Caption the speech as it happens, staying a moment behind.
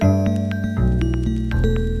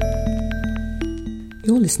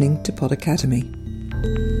listening to Pod Academy.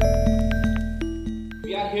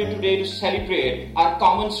 We are here today to celebrate our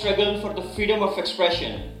common struggle for the freedom of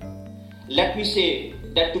expression. Let me say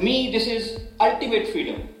that to me this is ultimate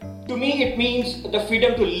freedom. To me it means the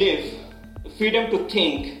freedom to live, the freedom to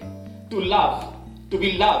think, to love, to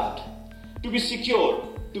be loved, to be secure,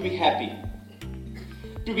 to be happy.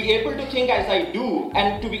 To be able to think as I do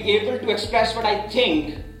and to be able to express what I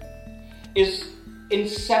think is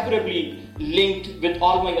inseparably linked with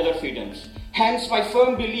all my other freedoms. Hence my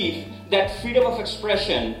firm belief that freedom of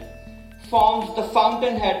expression forms the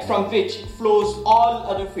fountainhead from which flows all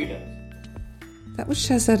other freedoms. That was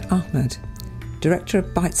Shahzad Ahmed, director of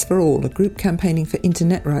Bytes for All, a group campaigning for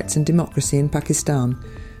internet rights and democracy in Pakistan,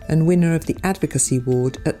 and winner of the Advocacy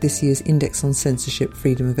Award at this year's Index on Censorship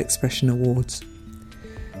Freedom of Expression Awards.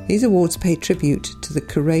 These awards pay tribute to the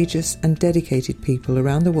courageous and dedicated people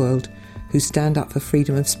around the world who stand up for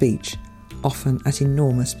freedom of speech, often at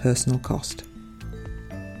enormous personal cost.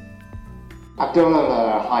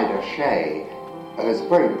 Abdullah Haider Sheh is a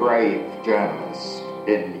very brave journalist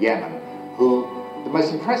in Yemen who, the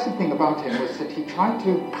most impressive thing about him was that he tried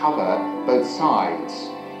to cover both sides.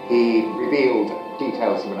 He revealed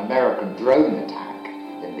details of an American drone attack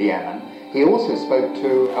in Yemen. He also spoke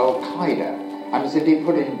to Al-Qaeda and was indeed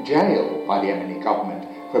put in jail by the Yemeni government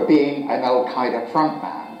for being an Al-Qaeda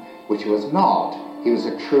frontman, which he was not. He was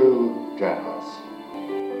a true journalist.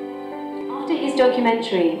 After his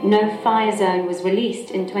documentary, No Fire Zone, was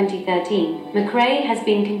released in 2013, McRae has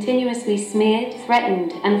been continuously smeared,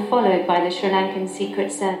 threatened and followed by the Sri Lankan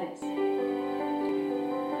Secret Service.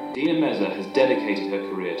 Dina Meza has dedicated her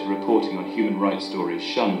career to reporting on human rights stories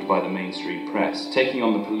shunned by the mainstream press, taking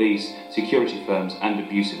on the police, security firms and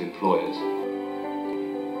abusive employers.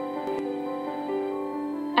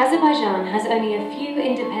 Azerbaijan has only a few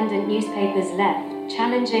independent newspapers left,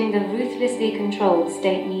 challenging the ruthlessly controlled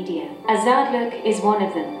state media. Azadluk is one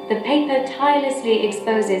of them. The paper tirelessly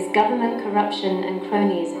exposes government corruption and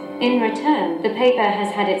cronyism. In return, the paper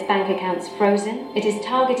has had its bank accounts frozen, it is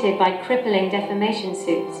targeted by crippling defamation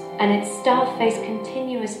suits, and its staff face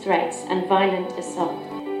continuous threats and violent assault.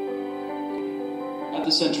 At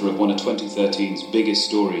the centre of one of 2013's biggest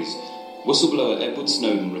stories, whistleblower Edward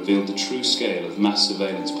Snowden revealed the true scale of mass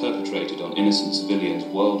surveillance perpetrated on innocent civilians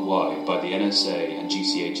worldwide by the NSA and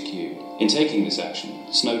GCHQ. In taking this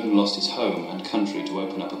action, Snowden lost his home and country to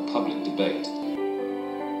open up a public debate.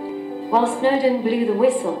 While Snowden blew the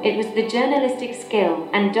whistle, it was the journalistic skill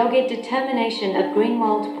and dogged determination of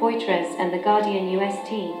Greenwald Poitras and the Guardian US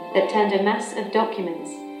team that turned a mass of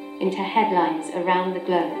documents into headlines around the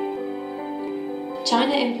globe.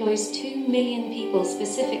 China employs 2 million people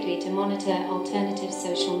specifically to monitor alternative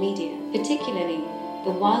social media, particularly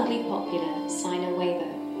the wildly popular Sina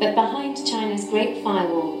Weibo. But behind China's Great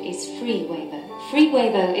Firewall is Free Weibo. Free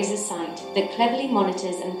Weibo is a site that cleverly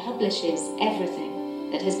monitors and publishes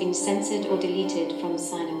everything that has been censored or deleted from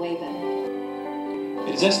Sina Weibo.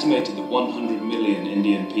 It is estimated that 100 million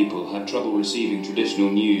Indian people have trouble receiving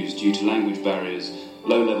traditional news due to language barriers,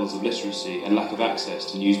 low levels of literacy and lack of access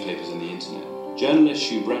to newspapers and the internet. Journalist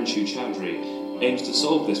Shubhranshu Chowdhury aims to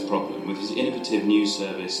solve this problem with his innovative news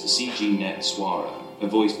service CGNet Swara, a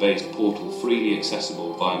voice-based portal freely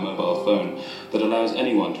accessible via mobile phone that allows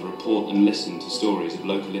anyone to report and listen to stories of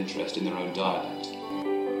local interest in their own dialect.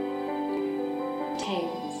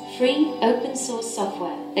 Tails, free open-source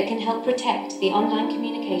software that can help protect the online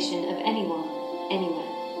communication of anyone, anywhere.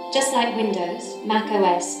 Just like Windows, Mac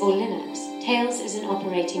OS or Linux, Tails is an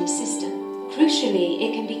operating system. Crucially,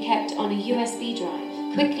 it can be kept on a USB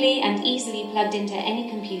drive, quickly and easily plugged into any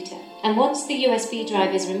computer. And once the USB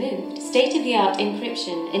drive is removed, state-of-the-art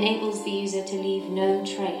encryption enables the user to leave no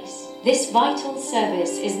trace. This vital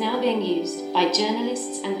service is now being used by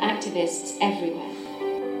journalists and activists everywhere.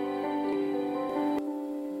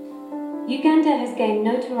 Uganda has gained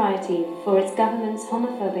notoriety for its government's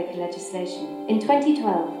homophobic legislation. In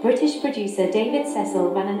 2012, British producer David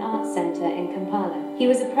Cecil ran an arts centre in Kampala. He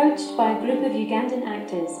was approached by a group of Ugandan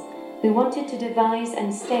actors who wanted to devise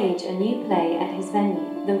and stage a new play at his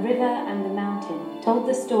venue. The River and the Mountain told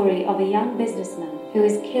the story of a young businessman who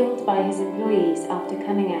was killed by his employees after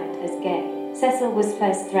coming out as gay. Cecil was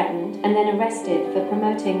first threatened and then arrested for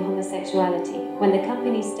promoting homosexuality when the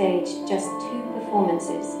company staged just 2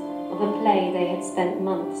 performances of a play they had spent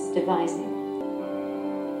months devising.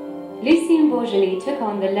 Lucien Bourgelie took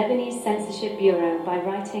on the Lebanese Censorship Bureau by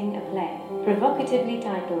writing a play, provocatively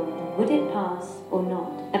titled Would It Pass or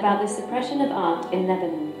Not?, about the suppression of art in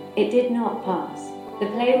Lebanon. It did not pass. The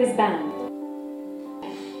play was banned.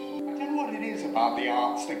 I don't know what it is about the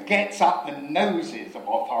arts that gets up the noses of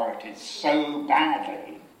authorities so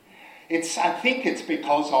badly. I think it's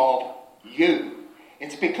because of you.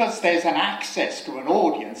 It's because there's an access to an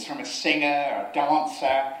audience from a singer, a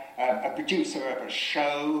dancer, a producer of a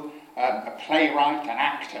show, a playwright, an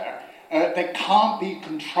actor, that can't be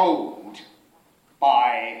controlled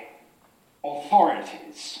by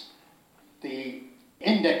authorities. The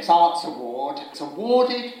Index Arts Award is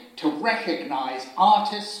awarded to recognise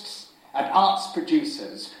artists and arts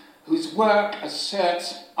producers whose work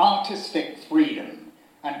asserts artistic freedom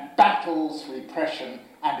and battles repression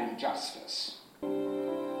and injustice.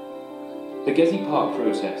 The Gezi Park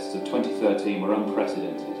protests of 2013 were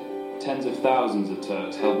unprecedented. Tens of thousands of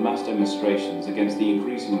Turks held mass demonstrations against the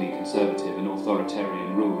increasingly conservative and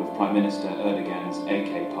authoritarian rule of Prime Minister Erdogan's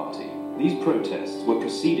AK party. These protests were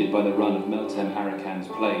preceded by the run of Meltem Arakan's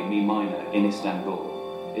play Mi Minor in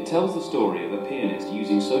Istanbul. It tells the story of a pianist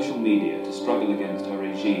using social media to struggle against her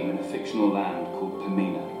regime in a fictional land called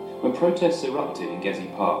Pamina. When protests erupted in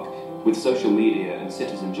Gezi Park, with social media and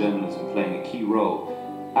citizen journalism playing a key role,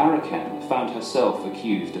 Arakan found herself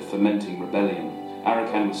accused of fomenting rebellion.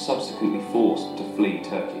 Arakan was subsequently forced to flee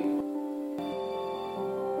Turkey.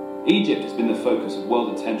 Egypt has been the focus of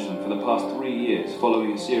world attention for the past 3 years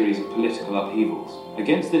following a series of political upheavals.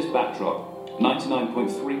 Against this backdrop,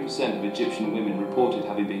 99.3% of Egyptian women reported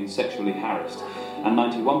having been sexually harassed, and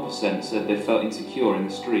 91% said they felt insecure in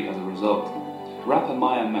the street as a result. Rapper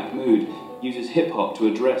Maya Mahmood uses hip-hop to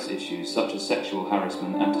address issues such as sexual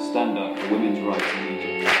harassment and to stand up for women's rights in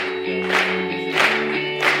Egypt.